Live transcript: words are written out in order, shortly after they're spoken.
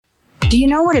Do you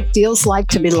know what it feels like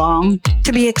to belong?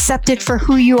 To be accepted for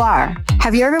who you are?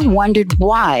 Have you ever wondered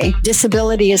why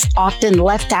disability is often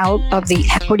left out of the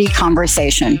equity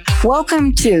conversation?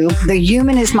 Welcome to the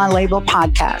Human is My Label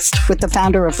podcast with the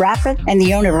founder of Rapid and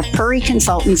the owner of Puri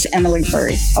Consultants, Emily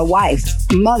Puri, a wife,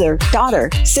 mother, daughter,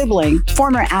 sibling,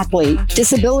 former athlete,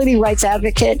 disability rights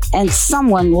advocate, and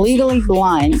someone legally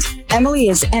blind. Emily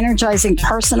is energizing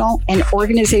personal and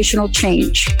organizational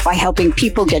change by helping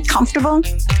people get comfortable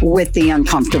with the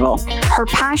uncomfortable. Her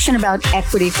passion about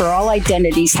equity for all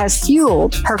identities has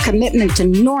fueled her commitment to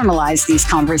normalize these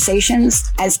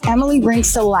conversations as Emily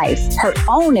brings to life her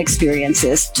own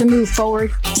experiences to move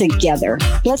forward together.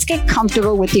 Let's get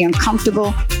comfortable with the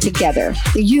uncomfortable together.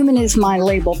 The Human is My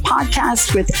Label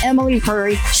podcast with Emily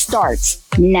Puri starts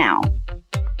now.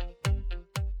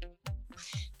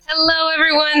 Hello,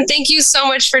 everyone. Thank you so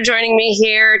much for joining me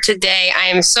here today. I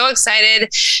am so excited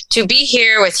to be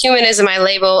here with Human is My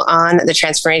Label on the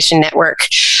Transformation Network.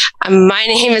 My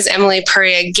name is Emily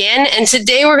Puri again, and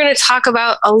today we're going to talk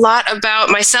about a lot about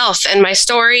myself and my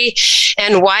story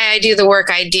and why I do the work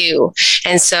I do.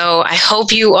 And so I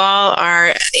hope you all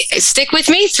stick with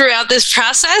me throughout this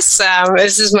process.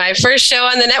 This is my first show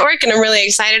on the network, and I'm really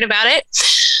excited about it.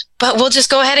 But we'll just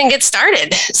go ahead and get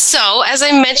started. So, as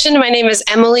I mentioned, my name is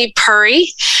Emily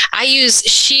Puri. I use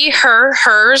she, her,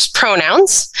 hers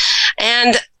pronouns.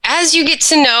 And as you get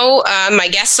to know my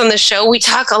guests on the show, we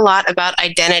talk a lot about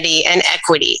identity and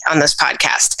equity on this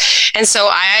podcast. And so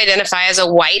I identify as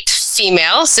a white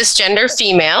female, cisgender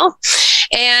female,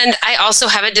 and I also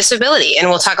have a disability. And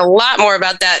we'll talk a lot more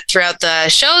about that throughout the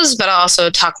shows, but I'll also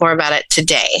talk more about it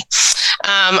today.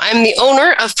 I'm the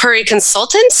owner of Puri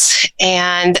Consultants,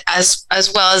 and as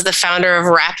well as the founder of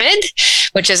Rapid,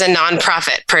 which is a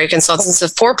nonprofit. Puri Consultants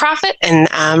is for-profit, and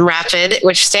Rapid,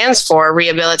 which stands for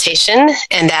Rehabilitation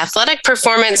and Athletic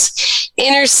Performance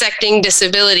Intersecting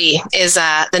Disability, is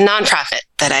the nonprofit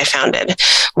that I founded.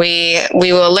 We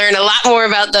will learn a lot more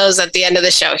about those at the end of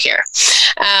the show here.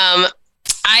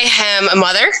 I am a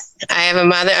mother. I'm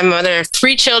a mother of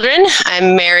 3 children.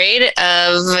 I'm married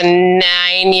of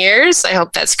 9 years. I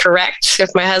hope that's correct if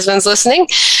my husband's listening.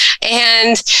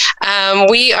 And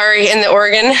we are in the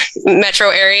Oregon metro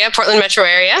area, Portland metro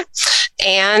area.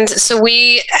 And so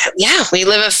we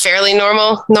live a fairly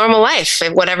normal life,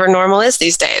 whatever normal is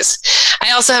these days.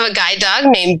 I also have a guide dog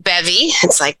named Bevy.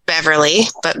 It's like Beverly,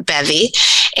 but Bevy.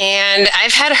 And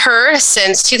I've had her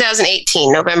since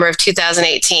 2018, November of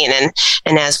 2018.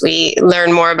 And as we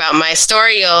learn more about my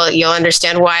story, you'll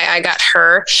understand why I got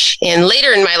her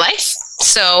later in my life.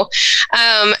 So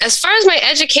as far as my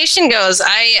education goes,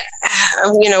 I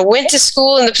went to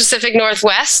school in the Pacific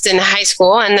Northwest in high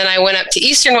school, and then I went up to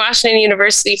Eastern Washington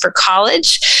University for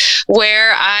college,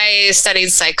 where I studied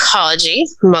psychology,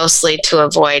 mostly to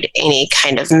avoid any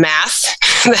kind of math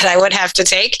that I would have to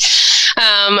take.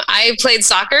 I played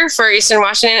soccer for Eastern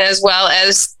Washington as well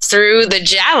as threw the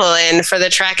javelin for the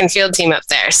track and field team up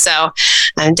there. So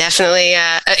I'm definitely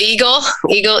an eagle.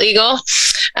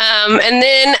 And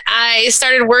then I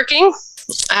started working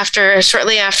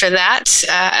shortly after that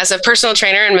as a personal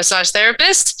trainer and massage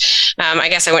therapist. I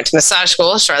guess I went to massage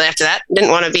school shortly after that.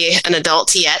 Didn't want to be an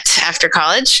adult yet after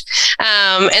college.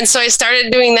 And so I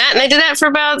started doing that, and I did that for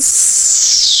about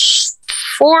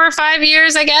 4 or 5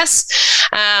 years, I guess.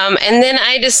 And then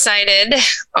I decided,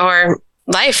 or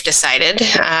life decided,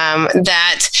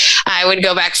 that I would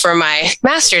go back for my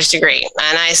master's degree.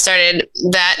 And I started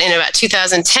that in about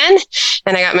 2010,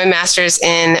 and I got my master's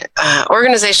in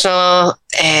organizational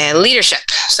leadership.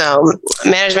 So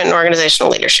management and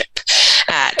organizational leadership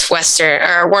at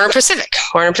Warner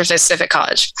Pacific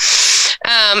College.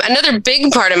 Another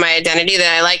big part of my identity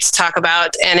that I like to talk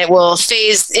about, and it will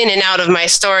phase in and out of my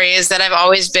story, is that I've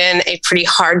always been a pretty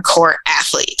hardcore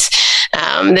athlete.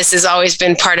 This has always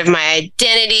been part of my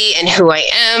identity and who I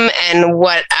am and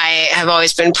what I have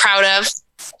always been proud of.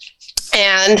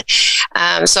 And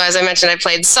so, as I mentioned, I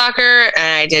played soccer, and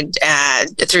I did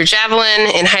threw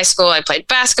javelin in high school. I played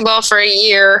basketball for a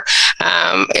year.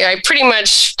 I pretty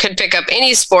much could pick up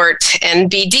any sport and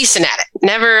be decent at it.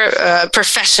 Never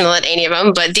professional at any of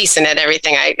them, but decent at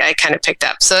everything I kind of picked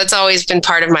up. So it's always been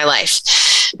part of my life.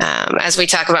 As we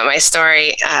talk about my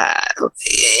story,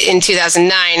 in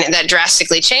 2009, that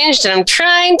drastically changed, and I'm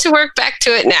trying to work back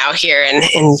to it now here in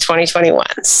 2021.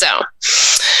 So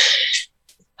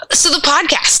the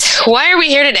podcast, why are we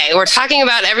here today? We're talking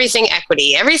about everything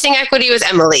equity with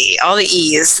Emily, all the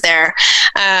E's there.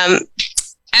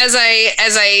 As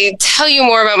I tell you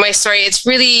more about my story, it's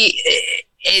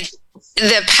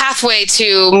the pathway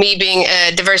to me being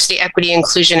a diversity, equity,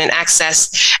 inclusion, and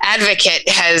access advocate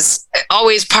has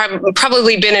always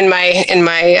probably been in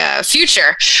my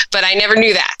future, but I never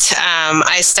knew that.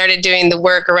 I started doing the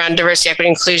work around diversity, equity,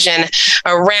 inclusion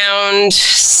around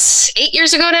 8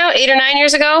 years ago now, 8 or 9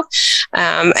 years ago.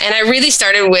 And I really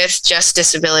started with just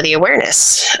disability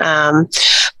awareness.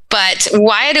 But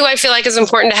why do I feel like it's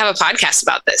important to have a podcast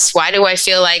about this? Why do I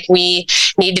feel like we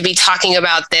need to be talking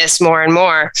about this more and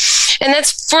more? And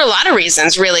that's for a lot of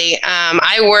reasons, really.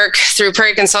 I work through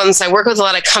Prairie Consultants. I work with a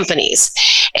lot of companies,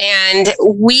 and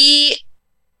we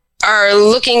are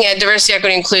looking at diversity,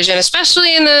 equity, inclusion,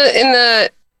 especially on the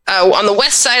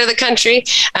west side of the country,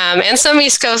 and some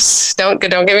East Coast, don't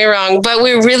get me wrong, but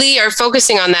we really are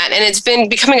focusing on that. And it's been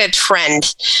becoming a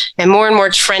trend and more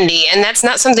trendy. And that's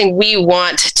not something we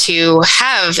want to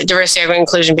have diversity, equity,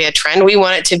 inclusion be a trend. We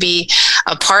want it to be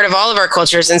a part of all of our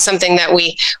cultures and something that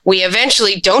we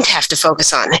eventually don't have to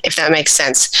focus on, if that makes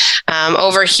sense.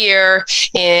 Over here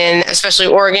in especially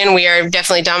Oregon, we are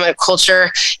definitely dominant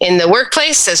culture in the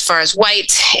workplace as far as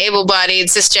white, able-bodied,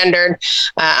 cisgendered,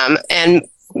 and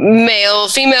male,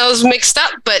 females mixed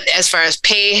up, but as far as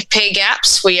pay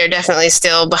gaps, we are definitely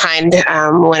still behind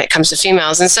when it comes to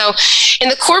females. And so in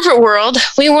the corporate world,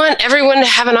 we want everyone to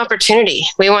have an opportunity.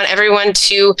 We want everyone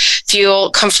to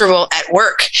feel comfortable at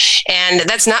work. And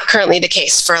that's not currently the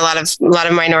case for a lot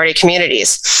of minority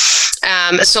communities.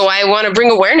 So I want to bring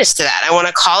awareness to that. I want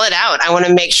to call it out. I want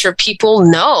to make sure people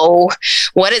know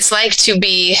what it's like to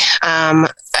be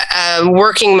a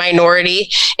working minority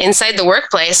inside the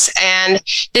workplace. And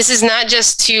this is not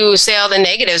just to say all the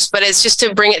negatives, but it's just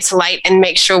to bring it to light and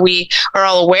make sure we are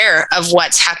all aware of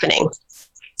what's happening.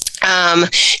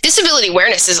 Disability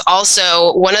awareness is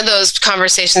also one of those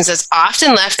conversations that's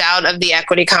often left out of the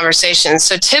equity conversation.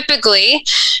 So typically,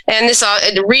 and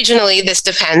regionally, this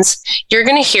depends, you're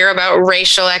going to hear about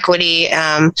racial equity,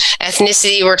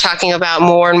 ethnicity. We're talking about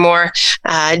more and more.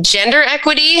 Gender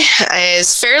equity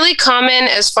is fairly common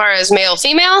as far as male,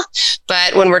 female,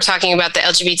 but when we're talking about the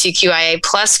LGBTQIA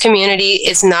plus community,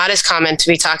 it's not as common to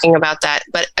be talking about that.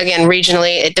 But again,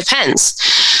 regionally, it depends.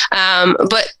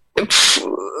 But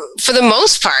for the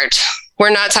most part, we're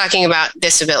not talking about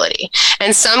disability.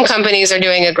 And some companies are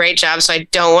doing a great job, so I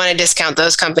don't want to discount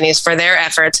those companies for their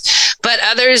efforts. But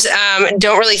others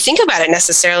don't really think about it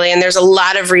necessarily, and there's a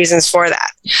lot of reasons for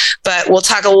that. But we'll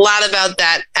talk a lot about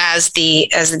that as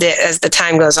the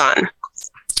time goes on.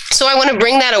 So I want to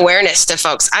bring that awareness to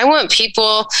folks. I want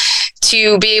people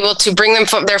to be able to bring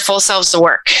their full selves to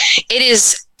work. It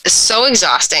is so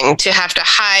exhausting to have to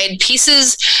hide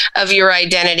pieces of your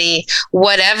identity,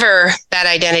 whatever that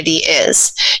identity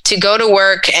is, to go to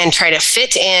work and try to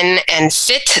fit in and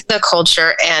fit the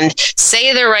culture and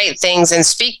say the right things and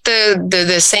speak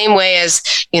the same way as,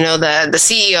 the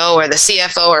CEO or the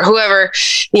CFO or whoever,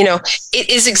 it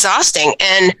is exhausting.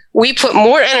 And we put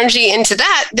more energy into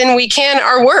that than we can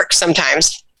our work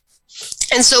sometimes.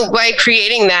 And so by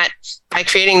creating that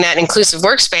inclusive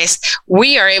workspace,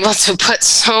 we are able to put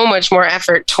so much more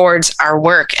effort towards our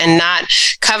work and not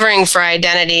covering for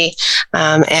identity,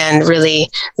 and really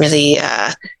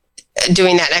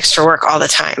doing that extra work all the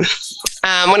time.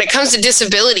 When it comes to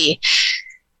disability,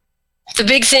 the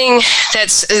big thing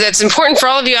that's important for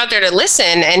all of you out there to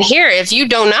listen and hear, if you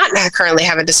do not currently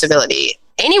have a disability,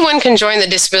 anyone can join the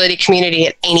disability community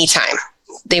at any time.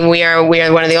 We are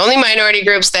one of the only minority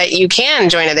groups that you can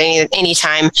join at any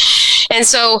time. And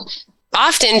so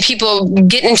often people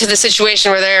get into the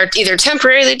situation where they're either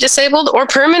temporarily disabled or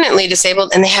permanently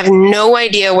disabled, and they have no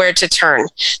idea where to turn.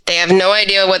 They have no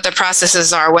idea what the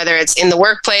processes are, whether it's in the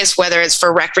workplace, whether it's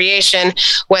for recreation,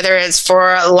 whether it's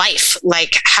for life,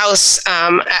 like house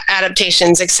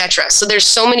adaptations, etc. So there's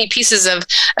so many pieces of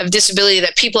disability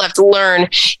that people have to learn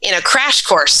in a crash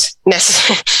course,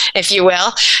 if you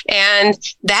will. And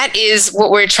that is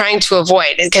what we're trying to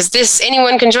avoid, because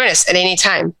anyone can join us at any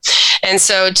time. And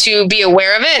so to be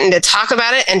aware of it and to talk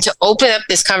about it and to open up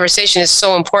this conversation is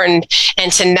so important,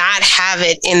 and to not have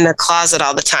it in the closet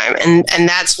all the time. And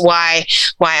that's why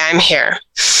I'm here.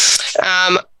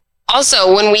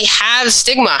 Also, when we have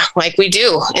stigma, like we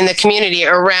do in the community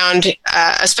around,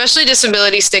 especially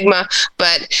disability stigma,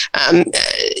 but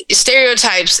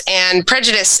stereotypes and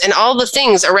prejudice and all the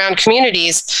things around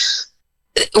communities,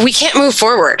 we can't move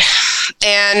forward.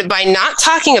 And by not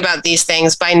talking about these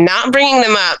things, by not bringing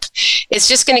them up, it's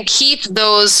just going to keep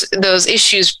those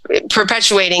issues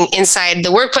perpetuating inside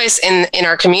the workplace in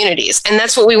our communities. And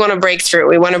that's what we want to break through.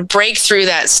 We want to break through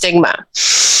that stigma.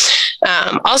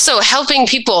 Also helping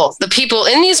the people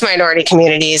in these minority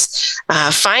communities,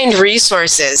 find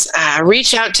resources,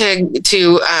 reach out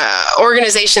to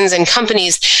organizations and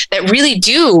companies that really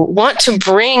do want to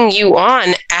bring you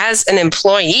on as an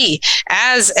employee,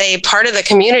 as a part of the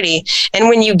community. And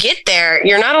when you get there,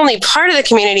 you're not only part of the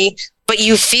community, but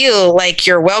you feel like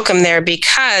you're welcome there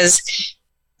because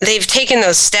they've taken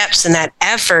those steps and that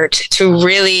effort to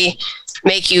really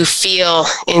make you feel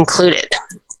included.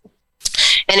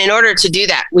 And in order to do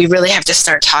that, we really have to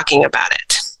start talking about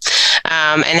it.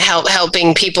 And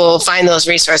helping people find those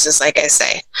resources, like I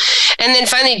say. And then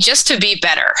finally, just to be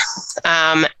better.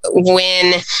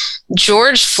 When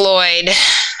George Floyd,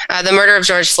 the murder of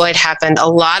George Floyd happened, a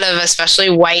lot of, especially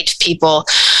white people,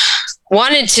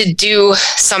 wanted to do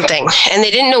something and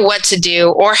they didn't know what to do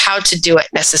or how to do it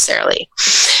necessarily.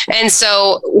 And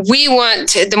so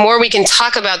the more we can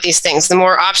talk about these things, the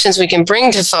more options we can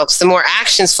bring to folks, the more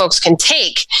actions folks can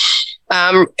take.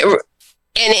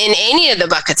 And in any of the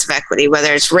buckets of equity,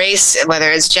 whether it's race, whether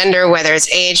it's gender, whether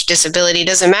it's age, disability,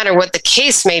 doesn't matter what the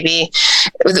case may be,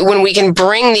 when we can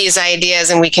bring these ideas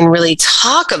and we can really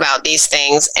talk about these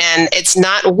things and it's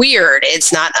not weird,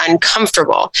 it's not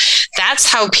uncomfortable, that's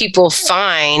how people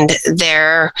find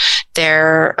their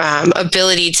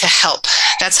ability to help.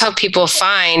 That's how people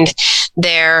find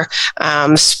their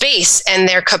space and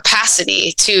their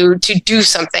capacity to do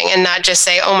something and not just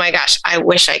say, oh my gosh, I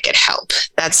wish I could help.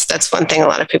 That's one thing a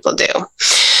lot of people do.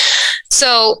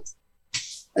 So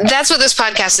that's what this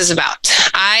podcast is about.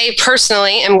 I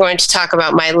personally am going to talk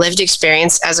about my lived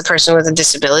experience as a person with a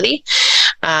disability.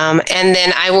 And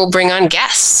then I will bring on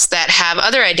guests that have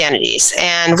other identities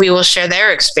and we will share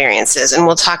their experiences and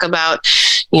we'll talk about,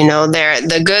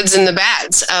 the goods and the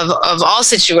bads of all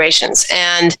situations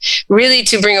and really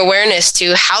to bring awareness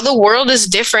to how the world is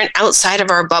different outside of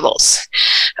our bubbles.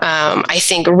 I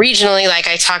think regionally, like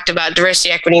I talked about,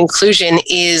 diversity, equity, inclusion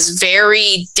is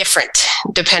very different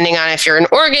depending on if you're in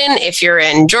Oregon, if you're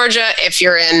in Georgia, if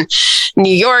you're in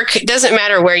New York. It doesn't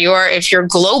matter where you are. If you're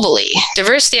globally,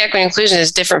 diversity, equity, inclusion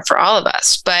is different for all of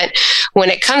us. But when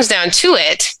it comes down to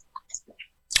it,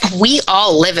 we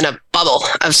all live in a bubble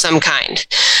of some kind,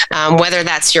 whether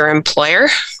that's your employer,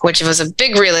 which was a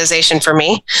big realization for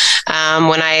me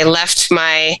when I left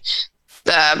one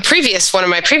of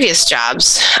my previous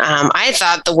jobs. I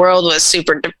thought the world was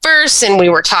super diverse and we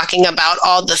were talking about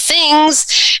all the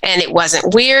things and it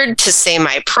wasn't weird to say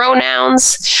my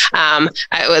pronouns.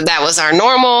 That was our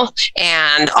normal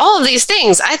and all of these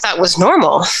things I thought was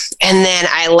normal. And then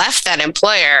I left that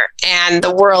employer and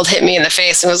the world hit me in the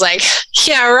face and was like,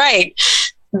 yeah, right.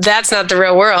 That's not the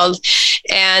real world.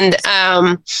 And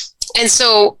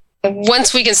so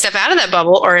once we can step out of that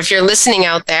bubble, or if you're listening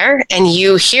out there and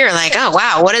you hear like, oh,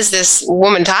 wow, what is this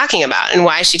woman talking about and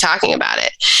why is she talking about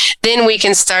it? Then we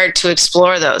can start to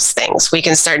explore those things. We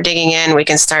can start digging in. We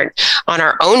can start on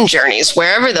our own journeys,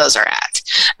 wherever those are at,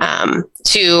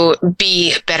 to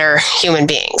be better human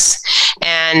beings.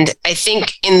 And I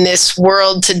think in this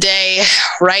world today,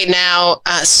 right now,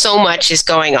 so much is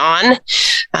going on,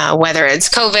 whether it's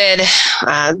COVID,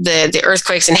 the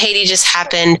earthquakes in Haiti just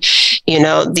happened,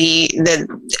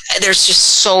 there's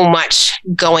just so much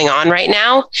going on right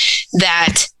now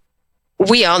that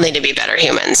we all need to be better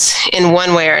humans in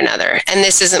one way or another. And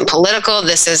this isn't political.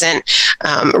 This isn't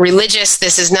religious.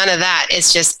 This is none of that.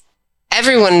 It's just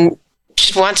everyone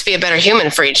should want to be a better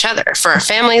human for each other, for our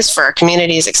families, for our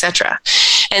communities, etc.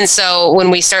 And so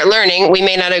when we start learning, we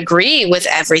may not agree with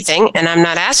everything, and I'm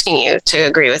not asking you to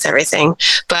agree with everything,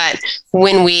 but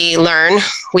when we learn,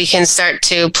 we can start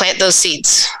to plant those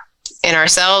seeds in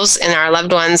ourselves, in our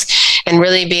loved ones, and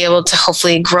really be able to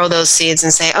hopefully grow those seeds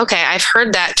and say, okay, I've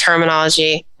heard that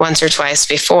terminology once or twice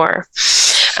before.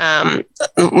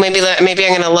 Maybe I'm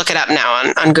going to look it up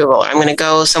now on Google, or I'm going to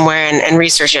go somewhere and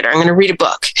research it, or I'm going to read a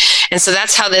book. And so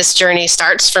that's how this journey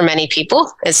starts for many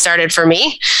people. It started for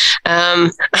me.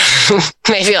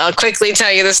 Maybe I'll quickly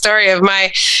tell you the story of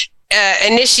my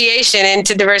initiation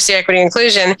into diversity, equity,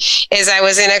 inclusion. Is I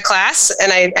was in a class,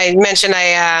 and I mentioned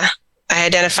I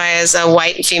identify as a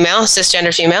white female,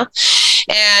 cisgender female.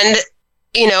 And,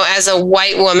 as a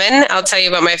white woman, I'll tell you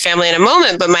about my family in a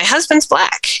moment, but my husband's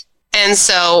Black. And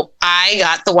so I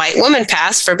got the white woman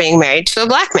pass for being married to a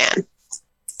Black man.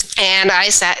 And I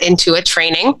sat into a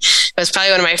training. It was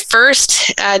probably one of my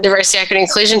first diversity, equity,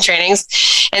 inclusion trainings.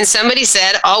 And somebody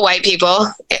said, all the white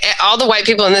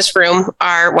people in this room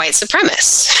are white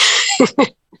supremacists.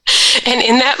 And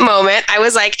in that moment, I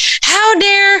was like, how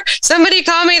dare somebody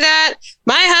call me that?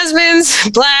 My husband's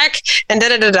Black, and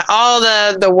all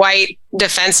the white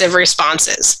defensive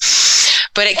responses.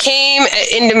 But it came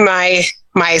into my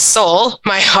my soul,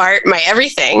 my heart, my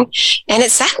everything. And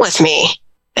it sat with me.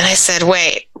 And I said,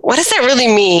 wait, what does that really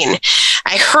mean?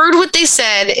 I heard what they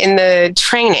said in the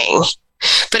training,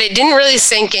 but it didn't really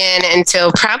sink in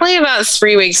until probably about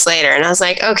 3 weeks later. And I was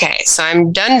like, okay, so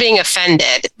I'm done being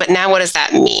offended, but now what does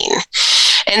that mean?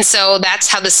 And so that's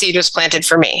how the seed was planted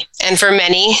for me. And for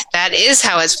many, that is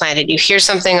how it's planted. You hear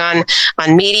something on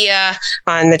media,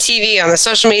 on the TV, on the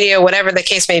social media, whatever the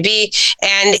case may be,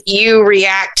 and you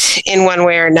react in one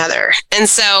way or another. And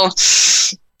so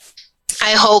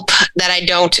I hope that I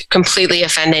don't completely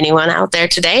offend anyone out there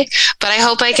today, but I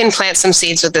hope I can plant some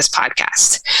seeds with this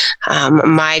podcast.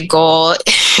 My goal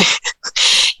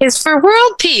is for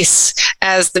world peace,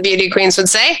 as the beauty queens would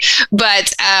say.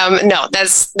 But no,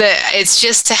 it's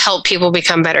just to help people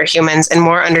become better humans and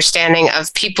more understanding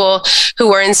of people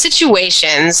who are in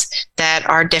situations that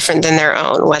are different than their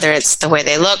own, whether it's the way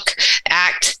they look,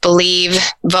 act, believe,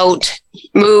 vote,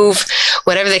 move,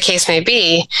 whatever the case may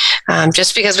be.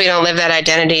 Just because we don't live that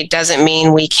identity doesn't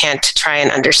mean we can't try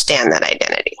and understand that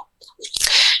identity.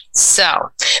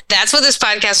 So that's what this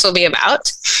podcast will be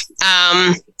about.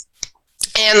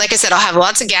 And like I said, I'll have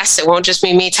lots of guests. It won't just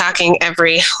be me talking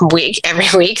every week,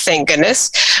 thank goodness.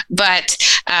 But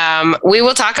we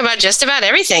will talk about just about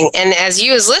everything. And as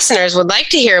you as listeners would like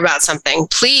to hear about something,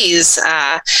 please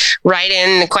write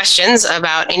in questions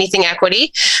about anything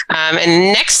equity.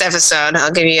 And next episode,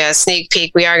 I'll give you a sneak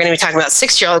peek. We are going to be talking about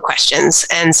 6-year-old questions.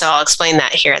 And so I'll explain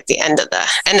that here at the end of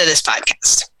this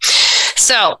podcast.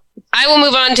 So I will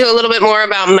move on to a little bit more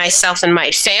about myself and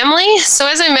my family. So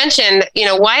as I mentioned,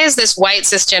 why is this white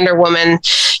cisgender woman,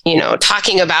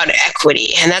 talking about equity?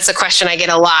 And that's a question I get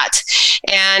a lot.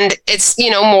 And it's,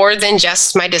 more than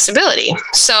just my disability.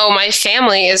 So my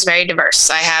family is very diverse.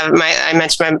 I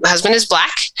mentioned my husband is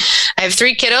Black. I have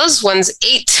 3 kiddos. One's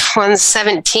 8, one's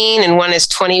 17, and one is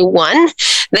 21.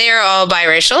 They are all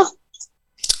biracial.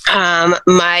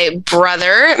 My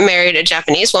brother married a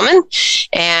Japanese woman,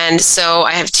 and so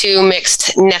I have 2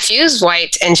 mixed nephews,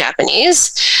 white and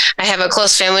Japanese. I have a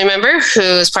close family member who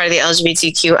is part of the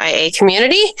LGBTQIA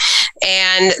community,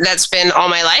 and that's been all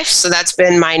my life, so that's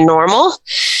been my normal.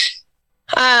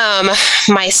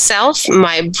 Myself,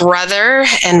 my brother,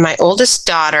 and my oldest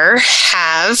daughter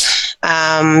have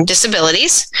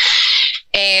disabilities,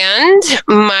 and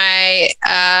my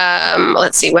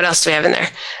let's see, what else do we have in there?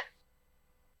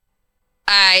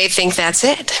 I think that's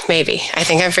it. Maybe. I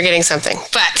think I'm forgetting something.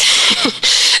 But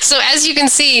so as you can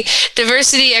see,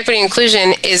 diversity, equity,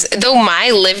 inclusion is, though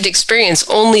my lived experience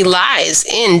only lies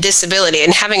in disability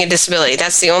and having a disability.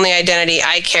 That's the only identity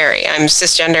I carry. I'm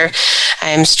cisgender.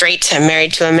 I'm straight. I'm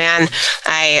married to a man.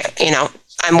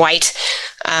 I'm white.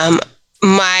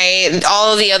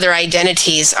 All of the other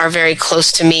identities are very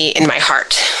close to me in my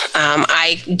heart.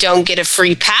 I don't get a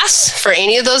free pass for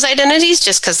any of those identities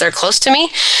just because they're close to me.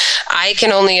 I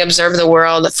can only observe the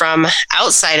world from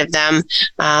outside of them,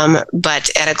 but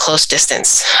at a close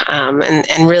distance,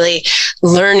 and really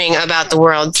learning about the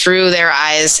world through their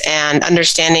eyes and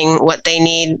understanding what they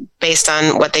need based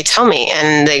on what they tell me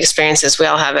and the experiences we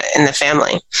all have in the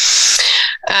family.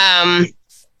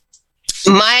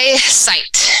 My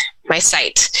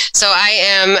sight. So I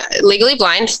am legally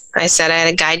blind. I said I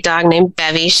had a guide dog named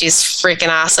Bevy. She's freaking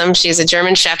awesome. She's a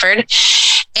German Shepherd.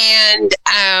 And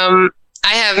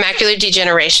I have macular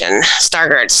degeneration,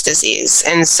 Stargardt's disease.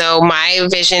 And so my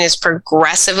vision is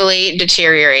progressively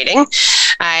deteriorating.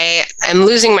 I am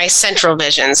losing my central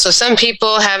vision. So some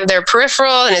people have their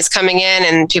peripheral and it's coming in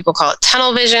and people call it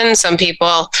tunnel vision. Some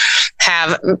people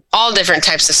have all different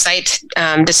types of sight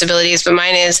disabilities, but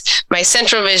my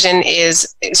central vision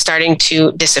is starting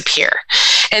to disappear.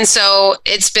 And so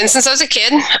it's been since I was a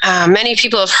kid. Many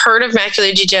people have heard of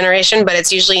macular degeneration, but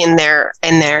it's usually in their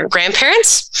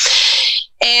grandparents.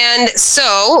 And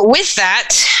so with that,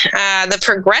 the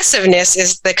progressiveness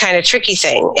is the kind of tricky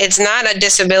thing. It's not a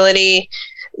disability.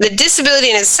 The disability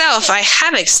in itself, I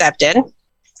have accepted.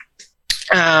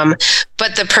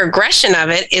 But the progression of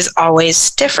it is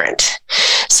always different.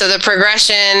 So the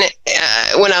progression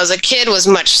when I was a kid was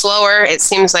much slower. It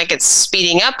seems like it's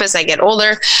speeding up as I get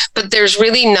older, but there's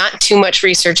really not too much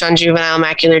research on juvenile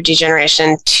macular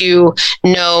degeneration to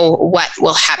know what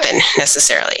will happen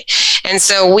necessarily. And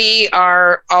so we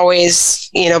are always,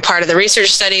 part of the research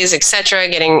studies, et cetera,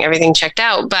 getting everything checked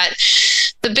out. But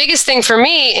the biggest thing for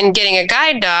me in getting a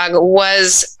guide dog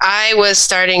was I was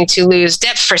starting to lose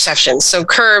depth perception. So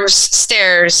curves,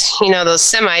 stairs, those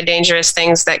semi-dangerous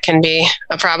things that can be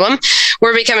a problem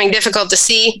were becoming difficult to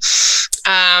see.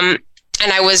 And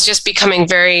I was just becoming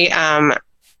very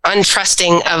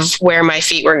untrusting of where my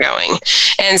feet were going.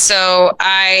 And so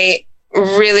I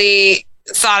really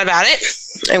thought about it.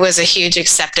 It was a huge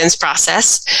acceptance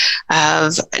process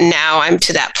of now I'm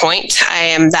to that point. I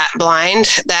am that blind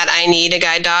that I need a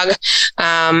guide dog.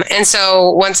 And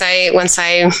so once I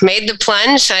made the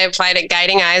plunge, I applied at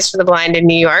Guiding Eyes for the Blind in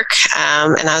New York.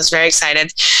 And I was very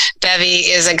excited.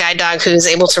 Bevy is a guide dog who's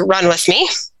able to run with me,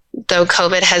 though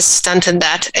COVID has stunted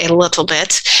that a little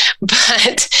bit.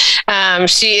 But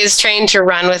she is trained to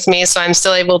run with me, so I'm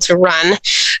still able to run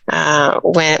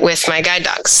with my guide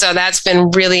dogs. So that's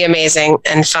been really amazing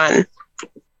and fun.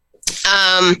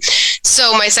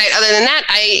 So my site, other than that,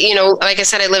 like I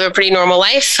said, I live a pretty normal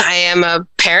life. I am a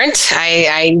parent.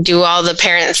 I do all the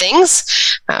parent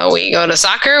things. We go to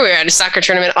soccer. We were at a soccer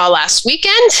tournament all last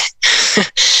weekend.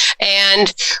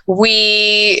 And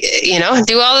we,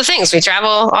 do all the things. We travel,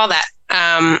 all that.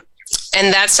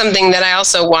 And that's something that I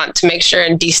also want to make sure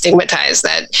and destigmatize,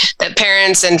 that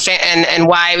parents and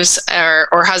wives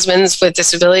or husbands with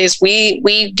disabilities,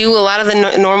 we do a lot of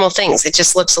the normal things. It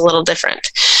just looks a little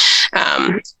different.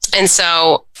 And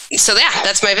so yeah,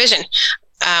 that's my vision.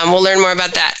 We'll learn more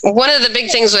about that. One of the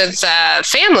big things with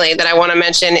family that I want to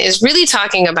mention is really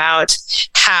talking about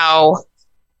how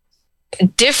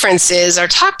differences are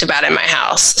talked about in my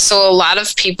house. So a lot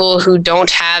of people who don't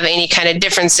have any kind of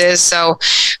differences, so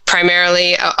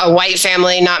primarily a white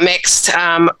family, not mixed,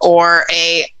 or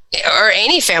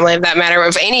any family of that matter,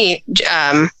 of any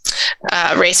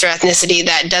race or ethnicity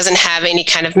that doesn't have any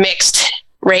kind of mixed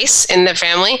race in the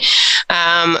family,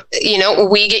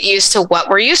 we get used to what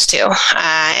we're used to.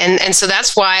 And so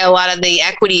that's why a lot of the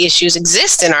equity issues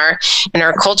exist in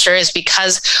our culture, is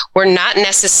because we're not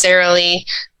necessarily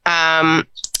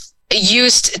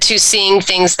used to seeing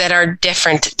things that are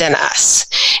different than us.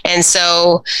 And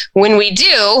so when we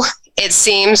do, it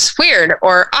seems weird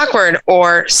or awkward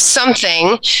or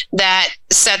something that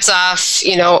sets off,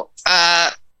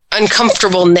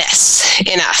 uncomfortableness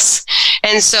in us.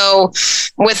 And so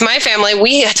with my family,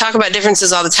 we talk about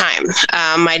differences all the time.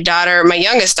 My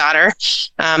youngest daughter,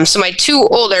 so my two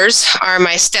olders are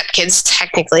my stepkids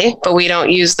technically, but we don't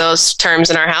use those terms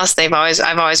in our house. I've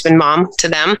always been mom to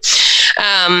them.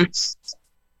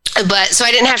 But so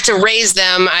I didn't have to raise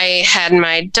them. I had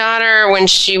my daughter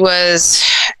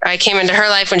I came into her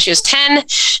life when she was 10,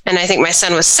 and I think my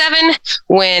son was 7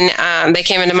 when they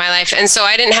came into my life. And so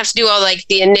I didn't have to do all like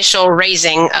the initial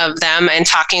raising of them and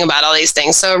talking about all these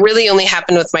things. So it really only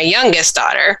happened with my youngest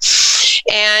daughter.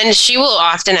 And she will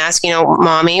often ask,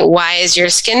 Mommy, why is your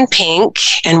skin pink?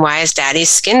 And why is Daddy's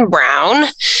skin brown?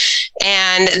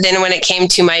 And then when it came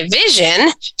to my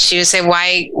vision, she would say,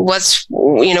 what's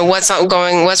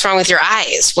wrong with your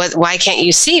eyes? Why can't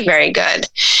you see very good?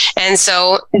 And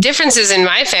so differences in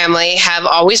my family have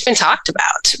always been talked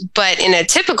about, but in a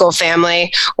typical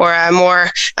family or a more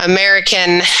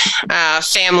American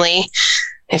family,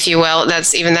 if you will,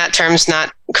 that term's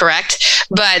not correct,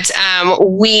 but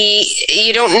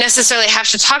you don't necessarily have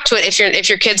to talk to it if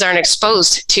your kids aren't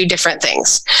exposed to different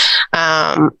things.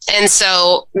 And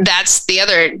so that's the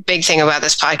other big thing about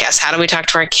this podcast. How do we talk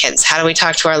to our kids? How do we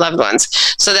talk to our loved ones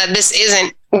so that this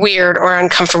isn't weird or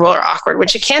uncomfortable or awkward,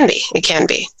 which it can be.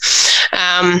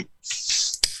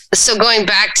 So going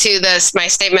back to my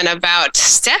statement about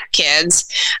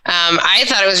stepkids, I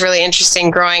thought it was really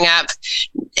interesting growing up.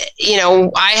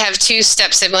 I have 2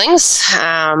 step siblings,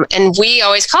 and we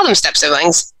always call them step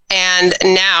siblings. And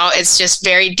now it's just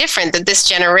very different that this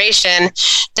generation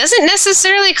doesn't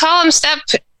necessarily call them step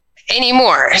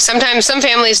anymore. Sometimes some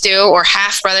families do, or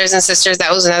half brothers and sisters.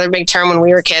 That was another big term when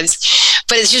we were kids.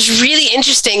 But it's just really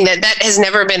interesting that has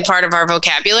never been part of our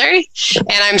vocabulary.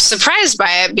 And I'm surprised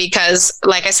by it because,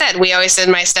 like I said, we always said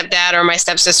my stepdad or my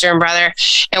stepsister and brother,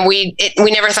 and we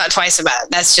never thought twice about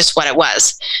it. That's just what it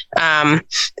was.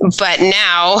 But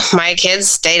now my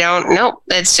kids, they don't know.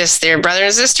 It's just their brother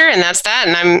and sister, and that's that.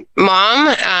 And I'm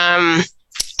mom.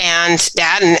 And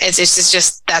dad, and it's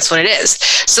just that's what it is.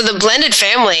 So the blended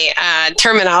family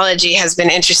terminology has been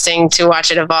interesting to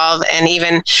watch it evolve, and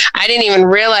I didn't even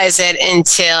realize it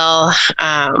until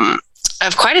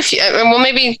of quite a few,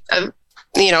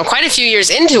 quite a few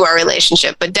years into our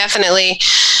relationship, but definitely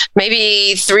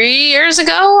maybe 3 years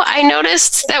ago, I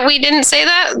noticed that we didn't say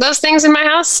those things in my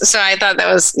house. So I thought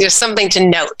that was just something to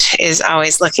note, is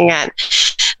always looking at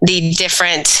the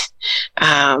different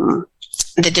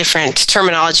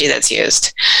terminology that's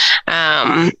used.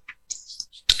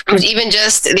 Even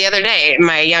just the other day,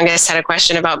 my youngest had a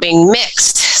question about being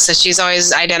mixed. So she's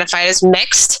always identified as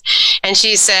mixed. And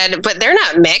she said, but they're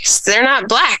not mixed. They're not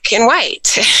black and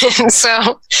white. And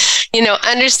so,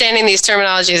 understanding these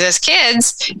terminologies as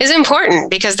kids is important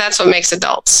because that's what makes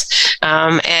adults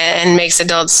and makes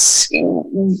adults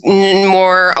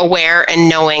more aware and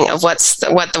knowing of what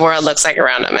the world looks like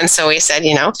around them. And so we said,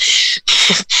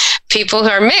 people who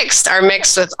are mixed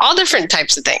with all different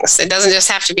types of things. It doesn't just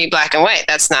have to be black and white.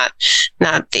 That's not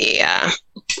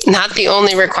the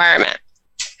only requirement.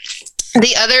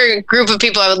 The other group of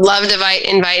people I would love to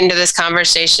invite into this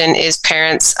conversation is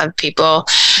parents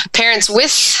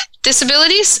with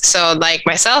disabilities. So like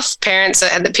myself, parents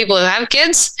and the people who have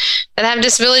kids that have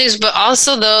disabilities, but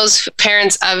also those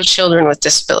parents of children with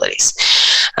disabilities.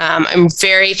 I'm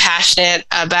very passionate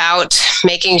about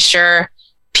making sure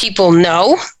people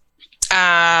know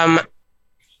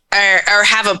or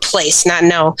have a place, not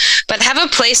know, but have a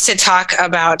place to talk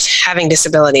about having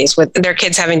disabilities, with their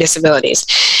kids having disabilities.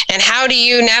 And how do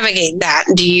you navigate that?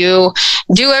 Do you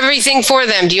do everything for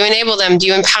them? Do you enable them? Do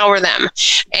you empower them?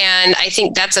 And I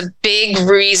think that's a big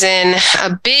reason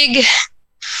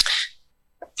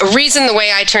the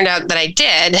way I turned out that I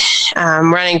did,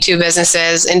 running 2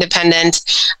 businesses, independent.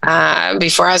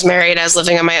 Before I was married, I was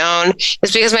living on my own,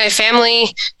 is because my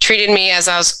family treated me as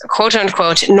I was quote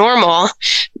unquote normal.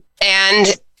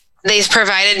 And they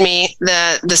provided me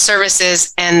the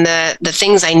services and the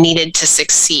things I needed to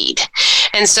succeed.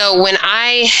 And so when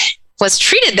I was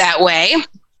treated that way,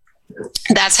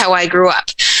 that's how I grew up.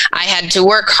 I had to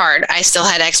work hard. I still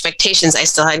had expectations. I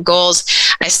still had goals.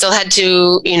 I still had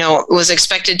to, was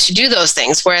expected to do those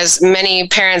things. Whereas many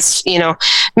parents,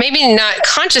 maybe not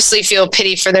consciously feel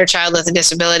pity for their child with a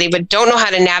disability, but don't know how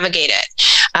to navigate it.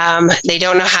 They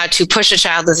don't know how to push a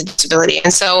child with a disability.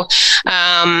 And so,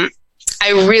 I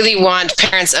really want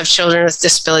parents of children with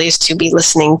disabilities to be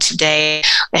listening today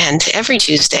and every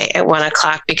Tuesday at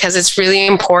 1:00, because it's really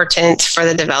important for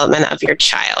the development of your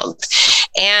child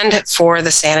and for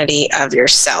the sanity of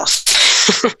yourself.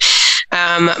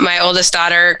 My oldest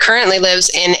daughter currently lives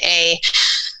in a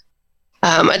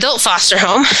adult foster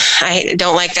home. I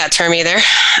don't like that term either,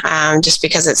 just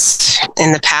because it's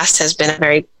in the past has been a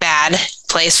very bad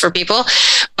place for people,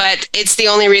 but it's the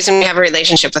only reason we have a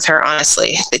relationship with her,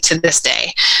 honestly, to this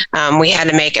day. We had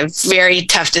to make a very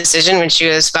tough decision when she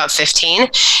was about 15,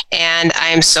 and I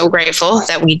am so grateful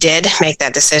that we did make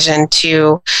that decision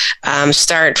to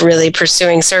start really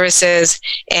pursuing services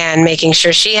and making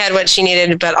sure she had what she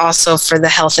needed, but also for the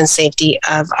health and safety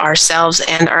of ourselves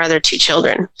and our other 2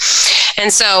 children.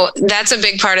 And so that's a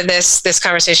big part of this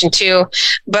conversation too,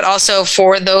 but also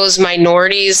for those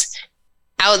minorities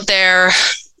out there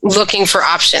looking for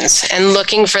options and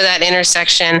looking for that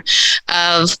intersection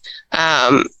of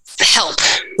help,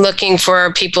 looking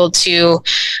for people to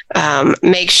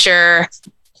make sure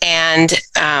and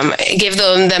give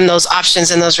them those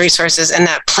options and those resources and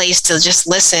that place to just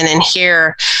listen and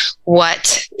hear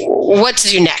what to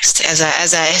do next as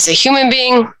a human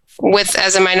being,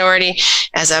 as a minority,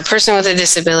 as a person with a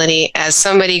disability, as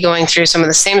somebody going through some of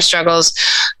the same struggles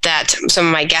that some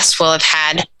of my guests will have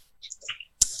had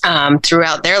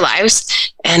throughout their lives,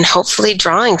 and hopefully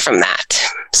drawing from that.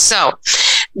 So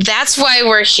that's why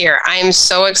we're here. I'm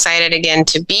so excited again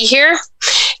to be here.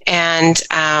 And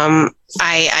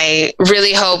I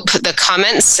really hope the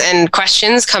comments and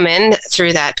questions come in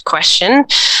through that question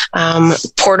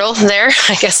portal there,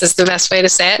 I guess is the best way to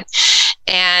say it.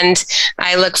 And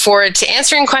I look forward to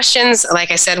answering questions.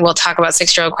 Like I said, we'll talk about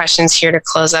 6-year-old questions here to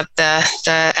close up the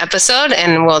episode,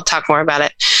 and we'll talk more about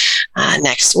it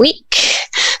next week.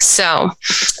 So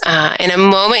in a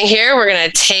moment here, we're going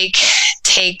to take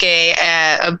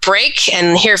a break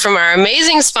and hear from our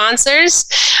amazing sponsors.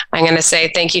 I'm going to say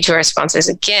thank you to our sponsors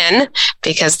again,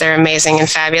 because they're amazing and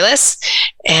fabulous.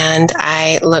 And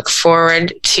I look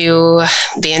forward to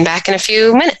being back in a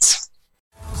few minutes.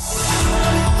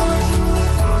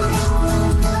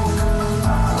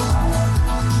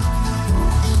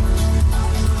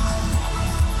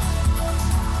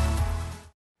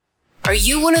 Are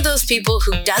you one of those people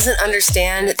who doesn't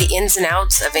understand the ins and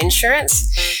outs of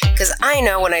insurance? Because I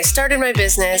know when I started my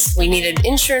business, we needed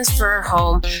insurance for our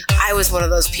home. I was one of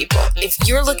those people. If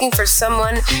you're looking for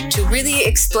someone to really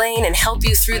explain and help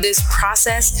you through this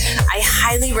process, I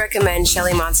highly recommend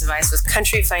Shelly Monsivice with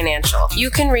Country Financial. You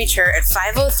can reach her at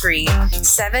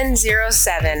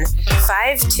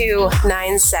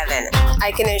 503-707-5297.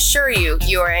 I can assure you,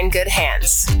 you are in good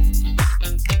hands.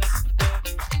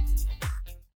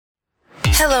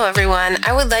 Hello, everyone.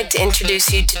 I would like to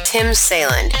introduce you to Tim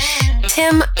Sayland.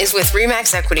 Tim is with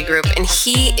Remax Equity Group, and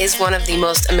he is one of the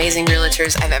most amazing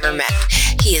realtors I've ever met.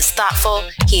 He is thoughtful,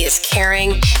 he is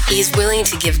caring, he is willing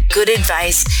to give good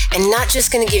advice, and not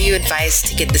just going to give you advice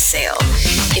to get the sale.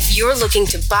 If you're looking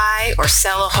to buy or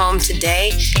sell a home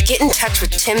today, get in touch with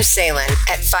Tim Salen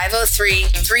at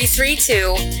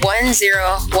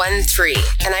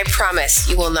 503-332-1013, and I promise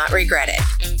you will not regret it.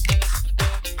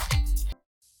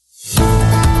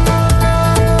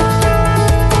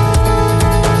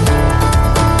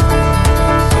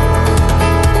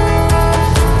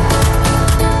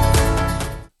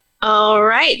 All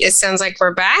right. It sounds like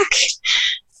we're back.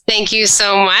 Thank you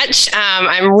so much.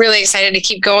 I'm really excited to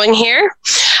keep going here.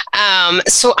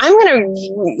 So I'm going to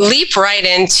leap right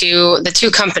into the two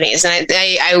companies. And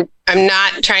I'm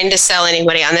not trying to sell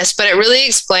anybody on this, but it really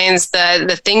explains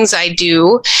the things I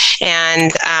do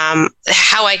and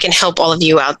how I can help all of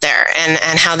you out there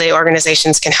and how the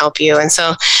organizations can help you. And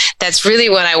so that's really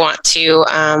what I want to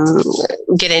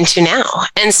get into now.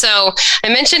 And so I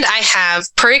mentioned I have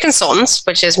Prairie Consultants,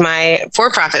 which is my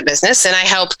for-profit business, and I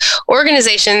help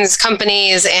organizations,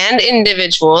 companies, and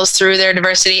individuals through their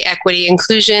diversity, equity,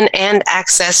 inclusion, and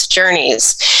access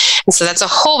journeys. And so that's a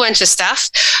whole bunch of stuff,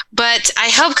 but I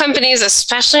help companies,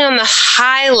 especially on the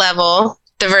high level,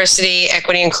 diversity,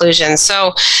 equity, inclusion.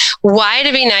 So why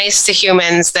to be nice to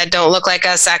humans that don't look like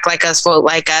us, act like us, vote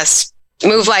like us,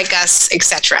 move like us,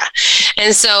 etc.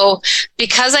 And so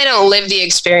because I don't live the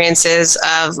experiences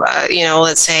of,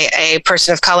 let's say a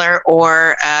person of color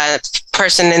or a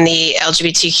person in the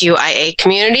LGBTQIA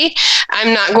community,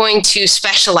 I'm not going to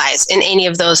specialize in any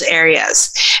of those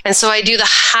areas. And so I do the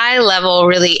high level,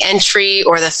 really entry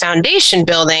or the foundation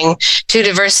building to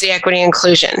diversity, equity,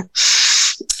 inclusion.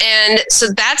 And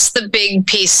so that's the big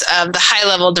piece of the high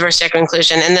level diversity, equity,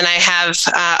 inclusion. And then I have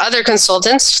other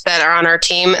consultants that are on our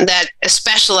team that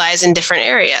specialize in different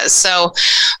areas. So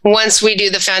once we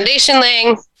do the foundation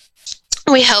laying,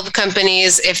 we help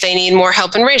companies if they need more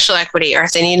help in racial equity, or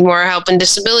if they need more help in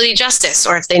disability justice,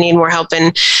 or if they need more help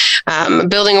in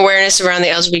building awareness around the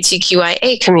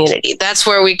LGBTQIA community. That's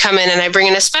where we come in, and I bring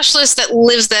in a specialist that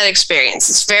lives that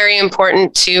experience. It's very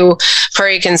important to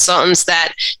Prairie Consultants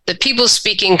that the people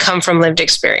speaking come from lived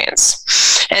experience.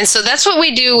 And so that's what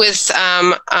we do with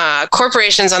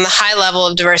corporations on the high level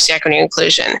of diversity, equity, and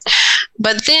inclusion.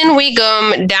 But then we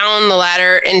go down the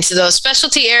ladder into those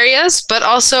specialty areas, but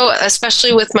also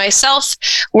especially with myself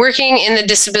working in the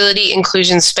disability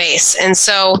inclusion space. And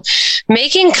so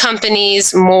making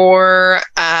companies more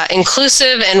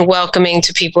inclusive and welcoming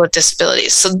to people with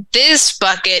disabilities. So this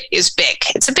bucket is big.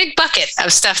 It's a big bucket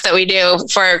of stuff that we do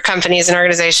for companies and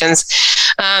organizations.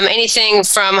 Anything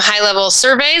from high-level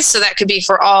surveys, so that could be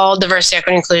for all diversity,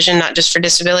 equity, inclusion, not just for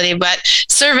disability, but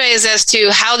surveys as to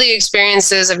how the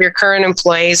experiences of your current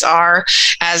employees are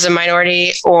as a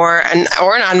minority or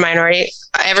non-minority.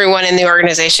 Everyone in the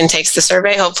organization takes the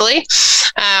survey, hopefully.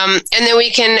 And then we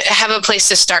can have a place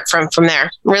to start from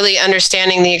there, really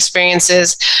understanding the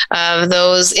experiences of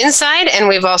those inside. And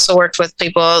we've also worked with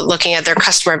people looking at their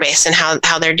customer base and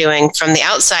how they're doing from the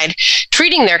outside,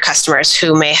 treating their customers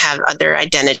who may have other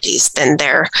identities than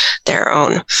their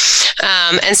own.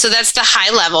 And so that's the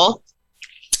high level.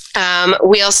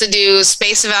 We also do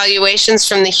space evaluations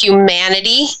from the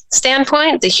humanity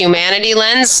standpoint, the humanity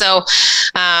lens. So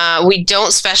we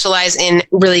don't specialize in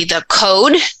really the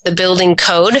code, the building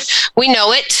code. We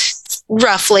know it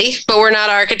roughly, but we're not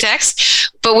architects.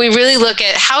 But we really look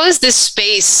at how is this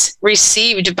space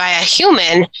received by a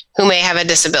human who may have a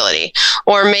disability,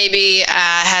 or maybe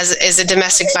is a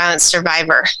domestic violence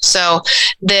survivor. So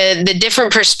the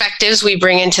different perspectives we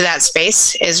bring into that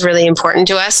space is really important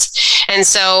to us. And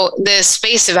so the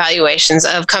space evaluations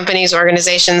of companies,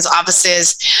 organizations,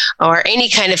 offices, or any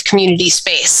kind of community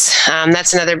space,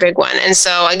 that's another big one. And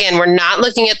so again, we're not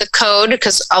looking at the code,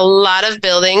 because a lot of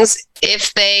buildings,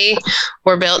 if they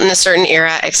were built in a certain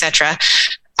era, etc.,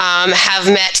 have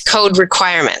met code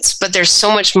requirements, but there's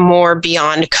so much more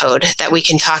beyond code that we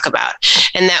can talk about,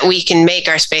 and that we can make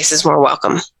our spaces more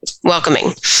welcoming.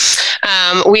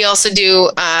 We also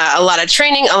do a lot of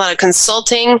training, a lot of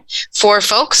consulting for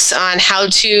folks on how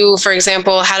to, for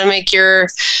example, how to make your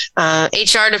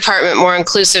HR department more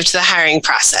inclusive to the hiring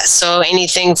process. So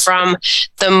anything from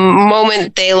the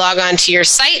moment they log onto your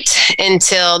site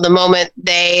until the moment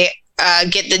they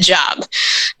get the job.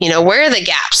 Where are the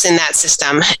gaps in that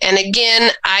system? And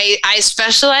again, I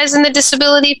specialize in the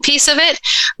disability piece of it,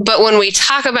 but when we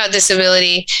talk about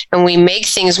disability and we make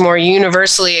things more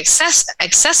universally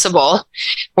accessible,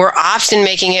 we're often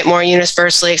making it more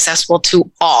universally accessible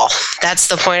to all. That's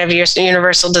the point of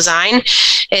universal design,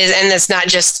 and it's not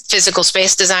just physical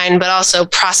space design, but also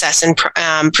process and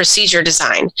procedure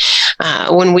design.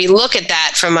 When we look at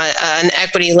that from an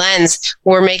equity lens,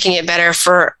 we're making it better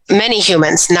for many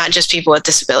humans, not just people with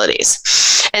disabilities.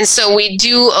 And so we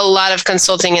do a lot of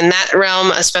consulting in that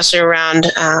realm, especially around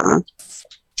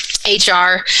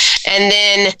HR. And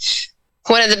then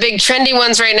one of the big trendy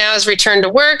ones right now is return to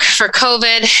work for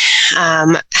COVID.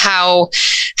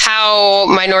 How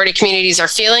minority communities are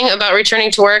feeling about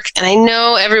returning to work. And I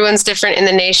know everyone's different in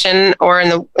the nation or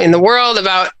in the world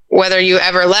about whether you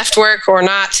ever left work or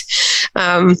not.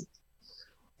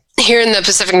 Here in the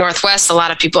Pacific Northwest, a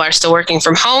lot of people are still working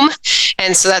from home.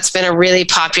 And so that's been a really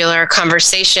popular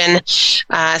conversation,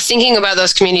 thinking about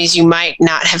those communities you might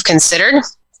not have considered.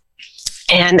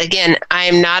 And again,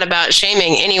 I'm not about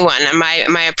shaming anyone.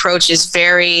 My approach is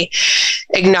very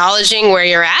acknowledging where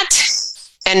you're at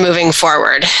and moving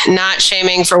forward, not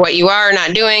shaming for what you are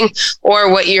not doing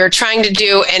or what you're trying to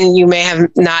do and you may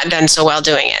have not done so well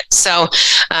doing it. So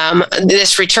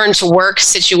this return to work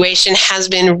situation has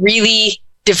been really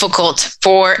difficult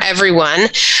for everyone.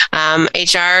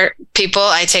 HR people,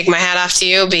 I take my hat off to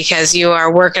you because you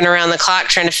are working around the clock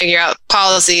trying to figure out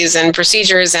policies and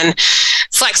procedures and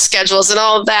flex schedules and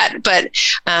all of that. But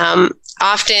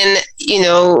often,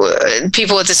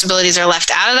 people with disabilities are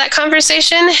left out of that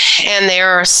conversation and they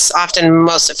are often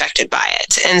most affected by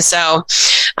it. And so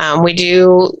we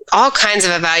do all kinds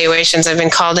of evaluations. I've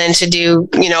been called in to do,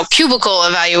 cubicle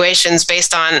evaluations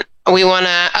based on, we want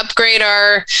to upgrade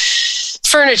our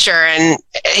furniture and,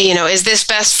 is this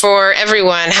best for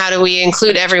everyone? How do we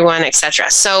include everyone, et cetera?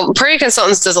 So Prairie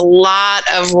Consultants does a lot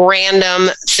of random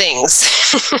things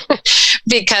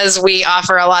because we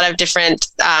offer a lot of different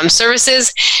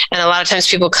services. And a lot of times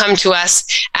people come to us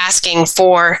asking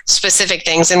for specific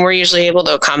things and we're usually able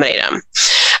to accommodate them.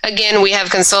 Again, we have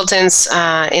consultants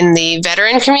in the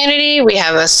veteran community. We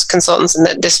have consultants in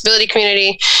the disability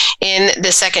community, in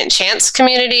the second chance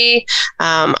community,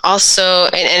 also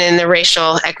and in the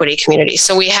racial equity community.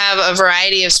 So we have a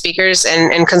variety of speakers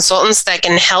and consultants that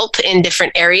can help in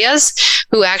different areas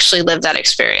who actually live that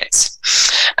experience.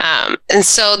 And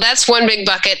so that's one big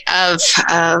bucket of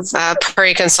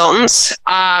Prairie Consultants.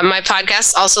 My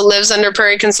podcast also lives under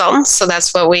Prairie Consultants. So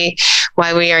that's why we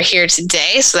are here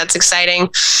today. So that's exciting.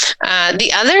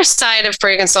 The other side of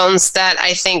Prairie Consultants that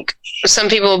I think some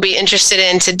people will be interested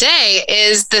in today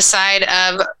is the side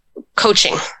of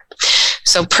coaching.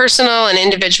 So personal and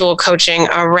individual coaching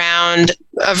around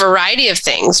a variety of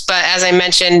things. But as I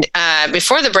mentioned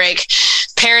before the break,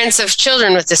 parents of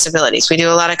children with disabilities, we do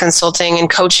a lot of consulting and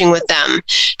coaching with them.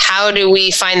 How do we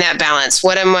find that balance?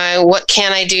 What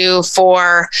can I do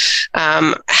for,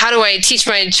 how do I teach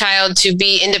my child to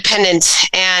be independent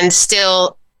and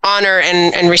still honor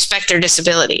and respect their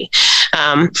disability?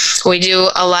 We do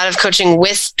a lot of coaching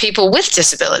with people with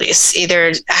disabilities.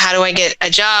 Either how do I get a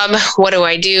job? What do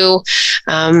I do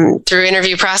through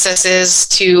interview processes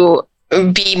to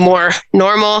be more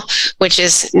normal, which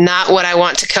is not what I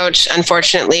want to coach.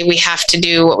 Unfortunately, we have to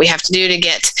do what we have to do to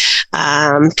get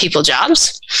people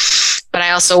jobs. But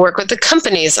I also work with the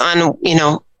companies on,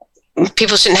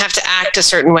 people shouldn't have to act a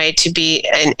certain way to be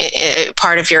a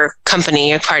part of your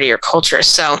company, a part of your culture.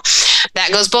 So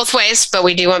that goes both ways, but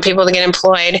we do want people to get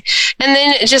employed. And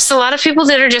then just a lot of people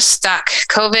that are just stuck.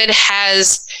 COVID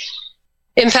has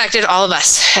impacted all of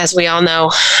us, as we all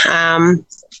know.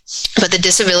 But the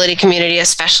disability community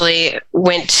especially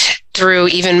went through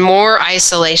even more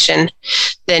isolation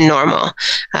than normal.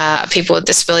 People with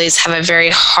disabilities have a very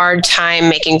hard time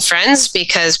making friends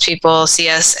because people see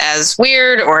us as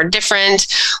weird or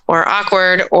different or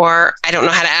awkward or I don't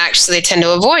know how to act, so they tend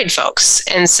to avoid folks.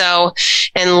 And so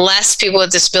unless people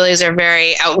with disabilities are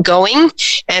very outgoing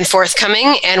and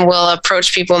forthcoming and will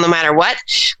approach people no matter what,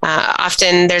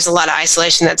 often there's a lot of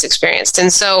isolation that's experienced.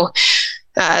 And so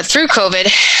through COVID,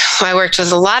 I worked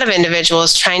with a lot of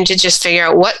individuals trying to just figure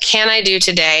out what can I do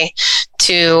today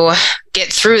to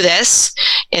get through this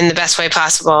in the best way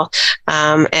possible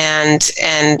and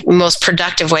most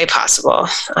productive way possible.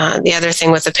 The other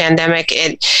thing with the pandemic,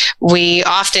 we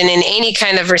often in any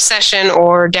kind of recession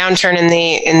or downturn in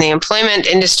the employment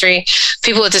industry,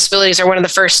 people with disabilities are one of the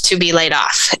first to be laid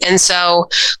off. And so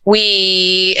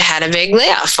we had a big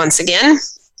layoff once again,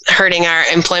 hurting our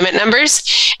employment numbers.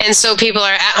 And so people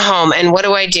are at home and what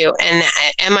do I do? And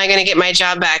am I going to get my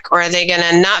job back or are they going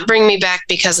to not bring me back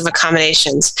because of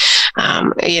accommodations?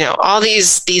 All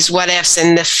these what ifs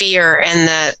and the fear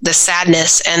and the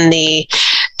sadness and the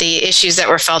issues that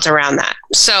were felt around that.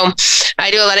 So I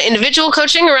do a lot of individual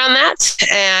coaching around that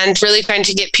and really trying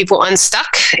to get people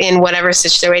unstuck in whatever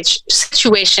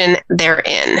situation they're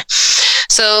in.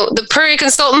 So the Prairie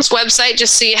Consultants website,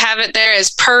 just so you have it there,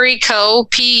 is PurryCo,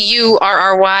 PURRYCO.com.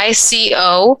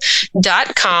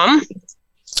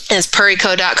 It's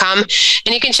purico.com,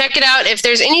 and you can check it out. If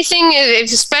there's anything,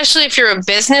 especially if you're a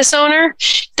business owner,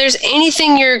 if there's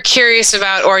anything you're curious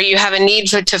about or you have a need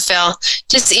to fill,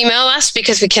 just email us,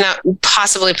 because we cannot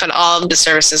possibly put all of the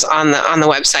services on the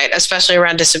website, especially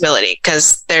around disability,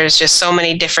 because there's just so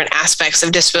many different aspects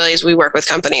of disabilities. We work with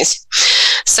companies.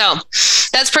 So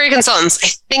that's Puri Consultants. I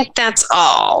think that's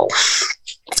all.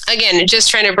 Again,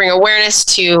 just trying to bring awareness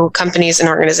to companies and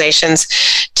organizations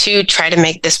to try to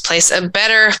make this place a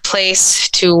better place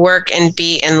to work and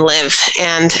be and live,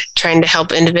 and trying to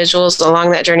help individuals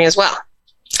along that journey as well.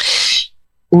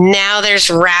 Now there's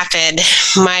Rapid,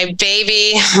 my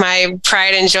baby, my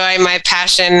pride and joy, my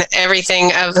passion,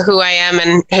 everything of who I am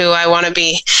and who I want to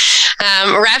be.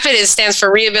 Rapid stands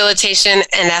for Rehabilitation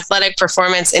and Athletic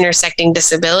Performance Intersecting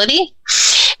Disability.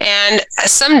 And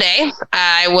someday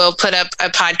I will put up a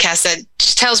podcast that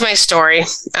tells my story.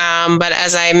 But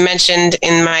as I mentioned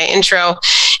in my intro,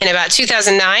 in about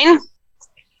 2009,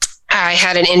 I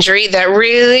had an injury that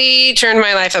really turned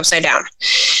my life upside down.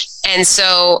 And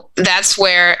so that's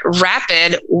where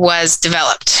Rapid was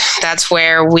developed. That's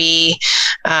where we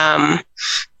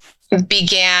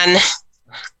began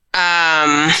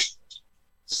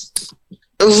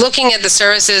looking at the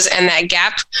services and that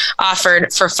gap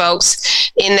offered for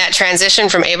folks in that transition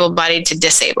from able-bodied to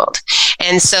disabled.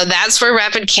 And so that's where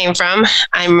Rapid came from.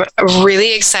 I'm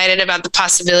really excited about the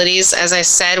possibilities. As I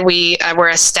said, we were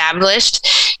established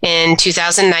in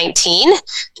 2019,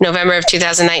 November of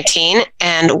 2019.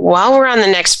 And while we're on the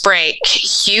next break,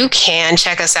 you can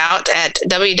check us out at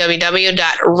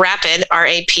www.rapid,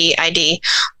 R-A-P-I-D,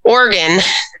 Oregon,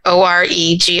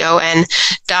 OREGON.org.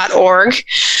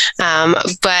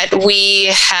 But we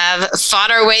have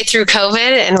fought our way through COVID,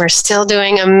 and we're still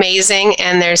doing amazing.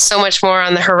 And there's so much more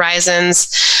on the horizons.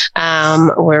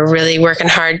 We're really working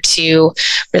hard to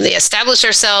really establish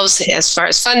ourselves as far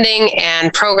as funding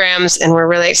and programs. And we're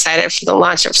really excited for the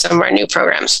launch of some of our new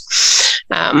programs.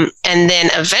 And then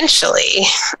eventually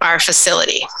our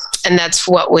facility. And that's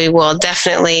what we will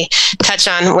definitely touch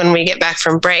on when we get back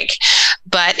from break.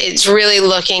 But it's really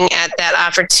looking at that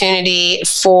opportunity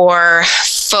for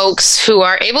folks who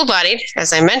are able-bodied.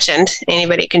 As I mentioned,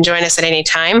 anybody can join us at any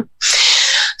time.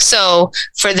 So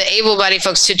for the able-bodied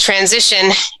folks to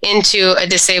transition into a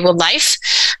disabled life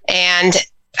and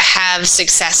have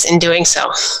success in doing so.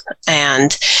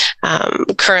 And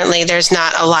currently there's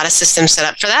not a lot of systems set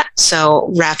up for that.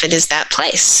 So Rapid is that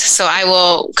place. So I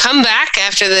will come back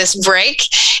after this break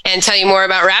and tell you more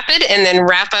about Rapid, and then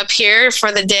wrap up here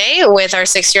for the day with our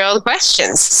 6-year-old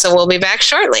questions. So we'll be back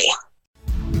shortly.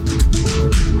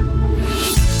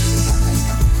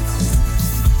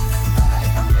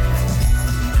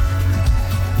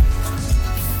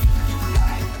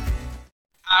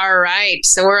 All right,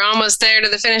 so we're almost there to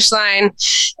the finish line.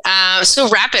 So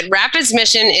Rapid's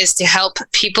mission is to help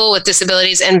people with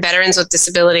disabilities and veterans with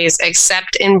disabilities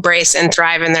accept, embrace, and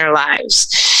thrive in their lives.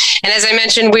 And as I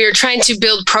mentioned, we are trying to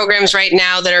build programs right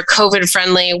now that are COVID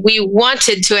friendly. We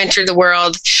wanted to enter the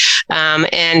world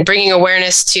and bringing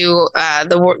awareness to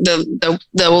the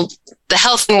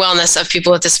health and wellness of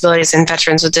people with disabilities and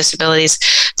veterans with disabilities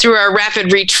through our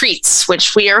Rapid retreats,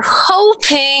 which we are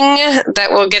hoping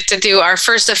that we'll get to do our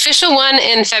first official one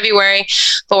in February.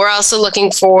 But we're also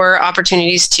looking for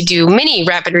opportunities to do mini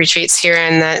Rapid retreats here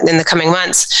in the coming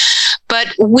months. But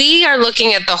we are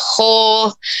looking at the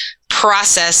whole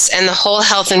process and the whole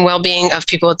health and well-being of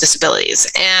people with disabilities.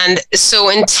 And so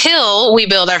until we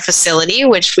build our facility,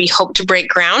 which we hope to break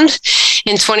ground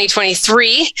in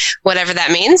 2023, whatever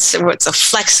that means, it's a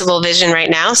flexible vision right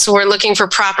now. So we're looking for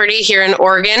property here in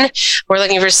Oregon. We're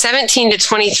looking for 17 to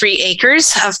 23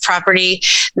 acres of property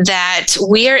that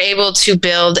we are able to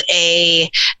build a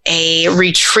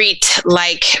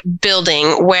retreat-like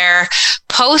building where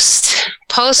post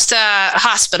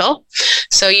hospital.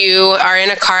 So you are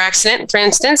in a car accident, for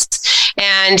instance,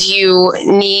 and you've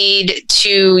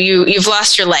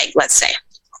lost your leg, let's say.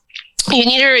 You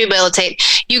need to rehabilitate.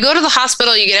 You go to the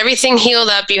hospital, you get everything healed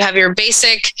up, you have your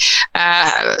basic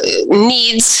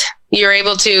needs. You're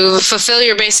able to fulfill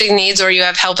your basic needs, or you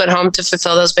have help at home to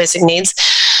fulfill those basic needs.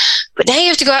 But now you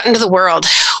have to go out into the world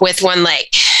with one leg.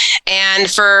 And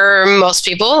for most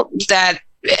people,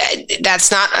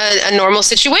 that's not a normal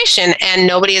situation, and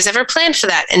nobody has ever planned for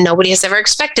that, and nobody has ever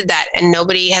expected that, and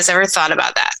nobody has ever thought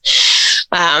about that.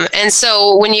 And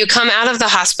so when you come out of the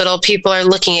hospital, people are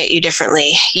looking at you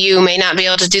differently. You may not be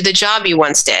able to do the job you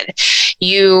once did.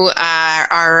 You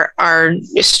are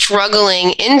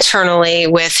struggling internally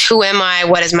with who am I,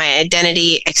 what is my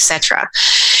identity, etc.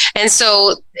 And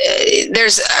so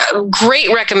there's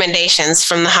great recommendations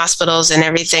from the hospitals and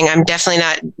everything. I'm definitely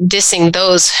not dissing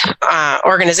those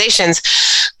organizations.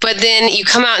 But then you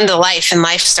come out into life and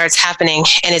life starts happening,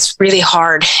 and it's really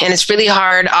hard. And it's really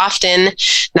hard often,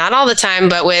 not all the time,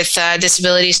 but with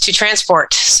disabilities to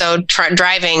transport. So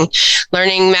driving,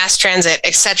 learning mass transit,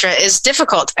 etc., is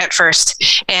difficult at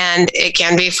first. And it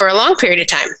can be for a long period of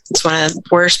time. It's one of the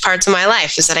worst parts of my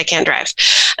life is that I can't drive.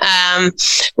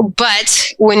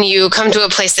 But when you come to a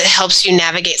place that helps you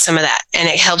navigate some of that, and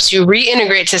it helps you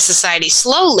reintegrate to society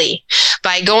slowly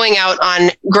by going out on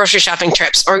grocery shopping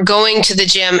trips or going to the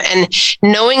gym and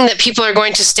knowing that people are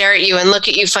going to stare at you and look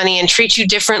at you funny and treat you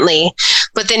differently,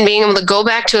 but then being able to go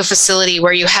back to a facility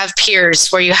where you have peers,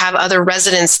 where you have other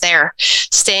residents there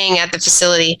staying at the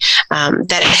facility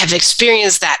that have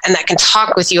experienced that and that can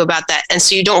talk with you about that. And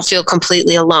so you don't feel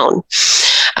completely alone.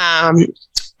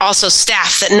 Also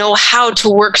staff that know how to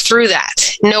work through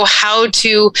that, know how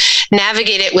to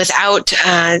navigate it without,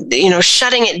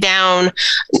 shutting it down,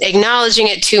 acknowledging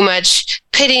it too much,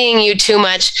 pitying you too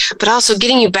much, but also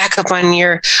getting you back up on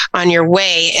your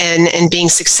way and being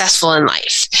successful in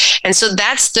life. And so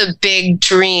that's the big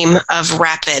dream of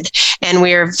Rapid. And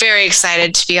we are very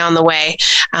excited to be on the way.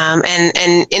 And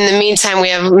in the meantime, we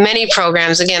have many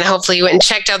programs. Again, hopefully you went and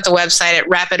checked out the website at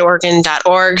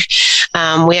rapidoregon.org.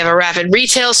 We have a Rapid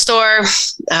retail store.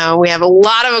 We have a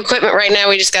lot of equipment right now.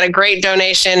 We just got a great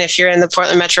donation if you're in the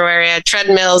Portland metro area,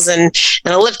 treadmills and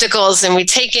ellipticals. And we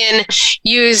take in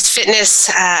used fitness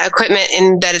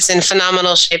equipment that it's in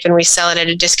phenomenal shape, and we sell it at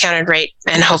a discounted rate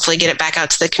and hopefully get it back out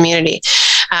to the community.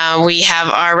 We have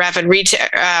our rapid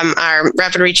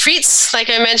retreats, like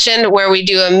I mentioned, where we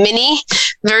do a mini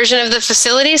version of the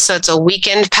facility. So it's a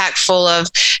weekend packed full of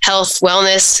health,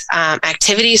 wellness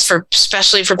activities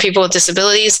especially for people with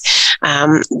disabilities,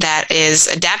 that is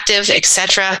adaptive,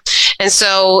 etc. And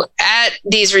so at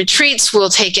these retreats, we'll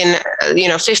take in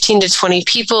 15 to 20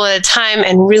 people at a time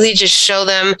and really just show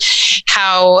them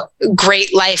how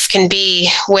great life can be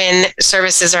when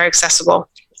services are accessible,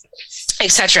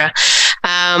 etc.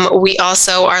 We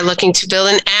also are looking to build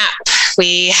an app.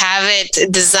 We have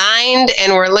it designed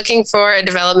and we're looking for a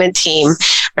development team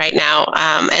right now.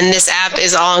 And this app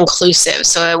is all inclusive.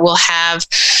 So it will have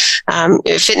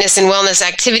fitness and wellness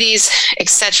activities,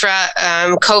 etc.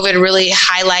 COVID really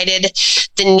highlighted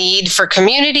the need for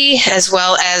community as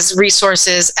well as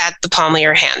resources at the palm of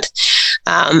your hand.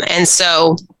 And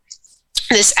so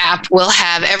this app will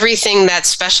have everything that's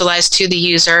specialized to the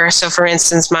user. So for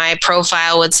instance, my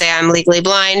profile would say I'm legally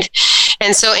blind.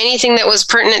 And so anything that was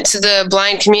pertinent to the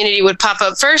blind community would pop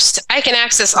up first. I can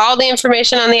access all the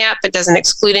information on the app. It doesn't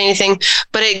exclude anything,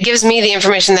 but it gives me the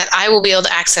information that I will be able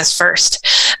to access first.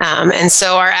 And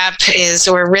so our app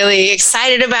we're really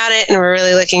excited about it, and we're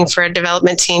really looking for a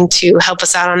development team to help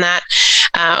us out on that.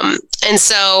 And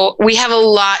so we have a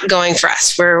lot going for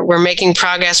us. We're making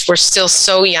progress. We're still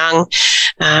so young.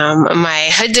 My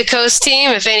Hood to Coast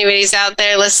team, if anybody's out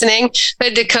there listening,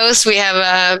 Hood to Coast, we have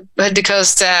a Hood to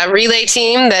Coast relay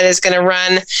team that is going to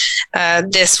run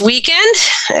this weekend.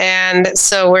 And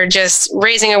so we're just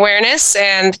raising awareness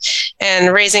and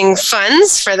raising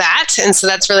funds for that. And so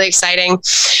that's really exciting.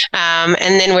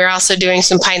 And then we're also doing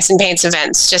some Pints and Paints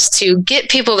events just to get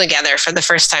people together for the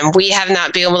first time. We have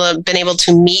not been able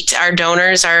to meet our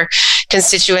donors, our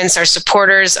constituents, our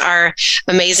supporters, our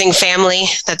amazing family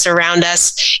that's around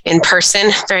us in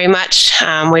person very much.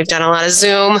 We've done a lot of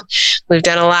Zoom. We've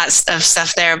done a lot of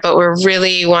stuff there, but we're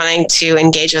really wanting to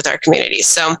engage with our communities.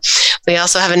 So we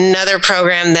also have another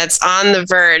program that's on the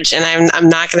verge, and I'm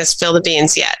not going to spill the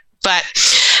beans yet, but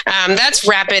that's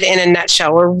Rapid in a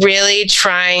nutshell. We're really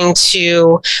trying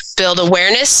to build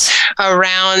awareness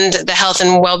around the health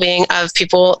and well-being of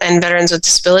people and veterans with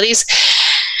disabilities,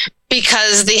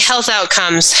 because the health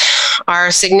outcomes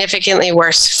are significantly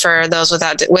worse for those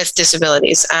with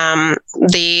disabilities.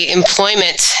 The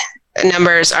employment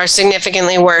numbers are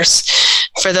significantly worse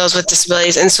for those with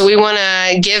disabilities. And so we want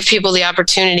to give people the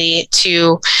opportunity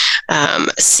to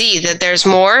see that there's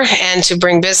more, and to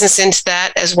bring business into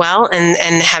that as well,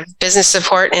 and have business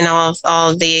support in all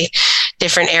of the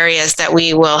different areas that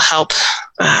we will help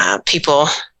people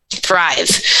thrive.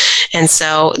 And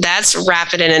so that's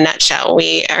Rapid in a nutshell.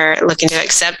 We are looking to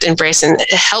accept, embrace, and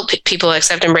help people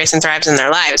accept, embrace, and thrive in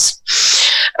their lives.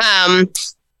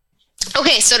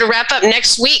 Okay, so to wrap up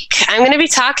next week, I'm going to be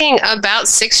talking about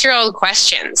 6-year-old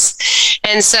questions.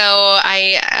 And so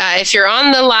if you're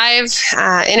on the live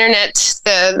internet,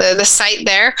 the site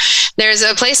there's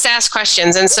a place to ask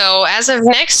questions. And so as of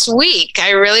next week,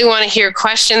 I really want to hear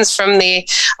questions from the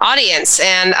audience,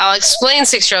 and I'll explain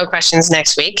 6-year-old questions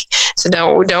next week. So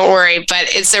don't worry, but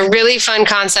it's a really fun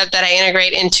concept that I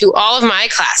integrate into all of my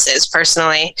classes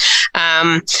personally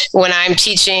when I'm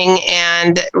teaching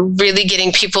and really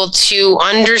getting people to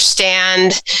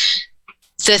understand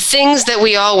the things that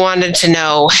we all wanted to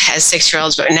know as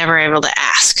 6-year-olds, but never able to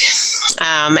ask.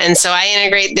 And so I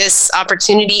integrate this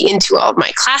opportunity into all of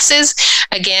my classes.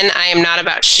 Again, I am not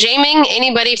about shaming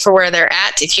anybody for where they're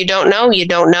at. If you don't know, you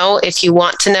don't know. If you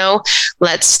want to know,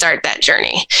 let's start that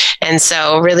journey. And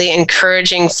so really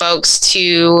encouraging folks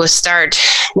to start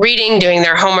reading, doing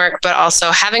their homework, but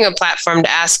also having a platform to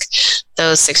ask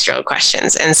those 6-year-old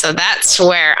questions. And so that's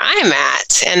where I'm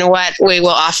at and what we will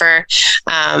offer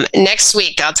next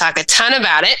week. I'll talk a ton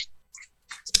about it.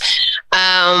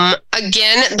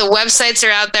 Again, the websites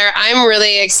are out there. I'm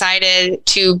really excited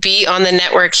to be on the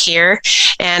network here,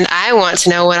 and I want to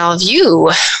know what all of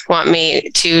you want me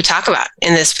to talk about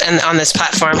on this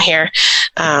platform here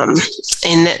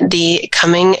in the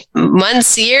coming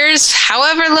months, years,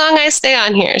 however long I stay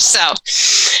on here. So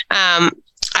I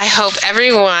hope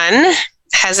everyone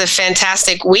has a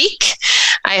fantastic week.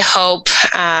 I hope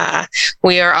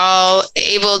we are all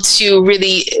able to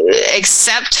really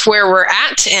accept where we're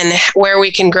at and where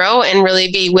we can grow, and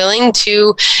really be willing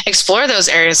to explore those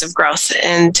areas of growth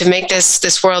and to make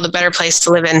this world a better place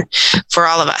to live in for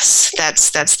all of us.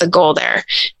 That's the goal there,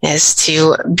 is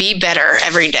to be better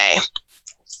every day.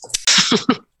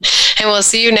 And we'll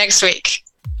see you next week.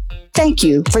 Thank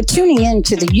you for tuning in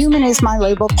to the Human is My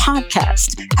Label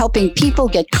podcast, helping people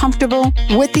get comfortable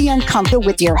with the uncomfortable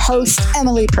with your host,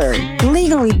 Emily Perry.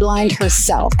 Legally blind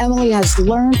herself, Emily has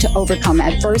learned to overcome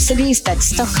adversities that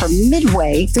stuck her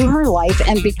midway through her life,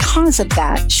 and because of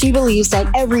that, she believes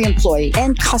that every employee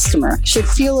and customer should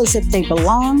feel as if they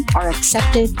belong, are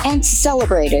accepted, and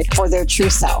celebrated for their true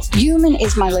self. Human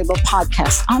is My Label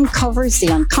podcast uncovers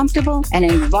the uncomfortable and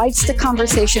invites the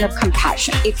conversation of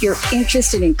compassion. If you're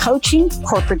interested in coaching,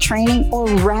 corporate training, or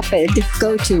Rapid,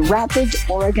 go to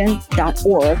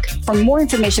rapidoregon.org. For more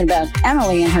information about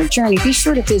Emily and her journey, be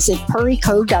sure to visit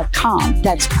purryco.com.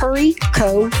 That's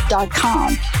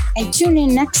purryco.com. And tune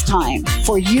in next time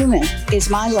for Human is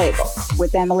My Label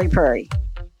with Emily Perry.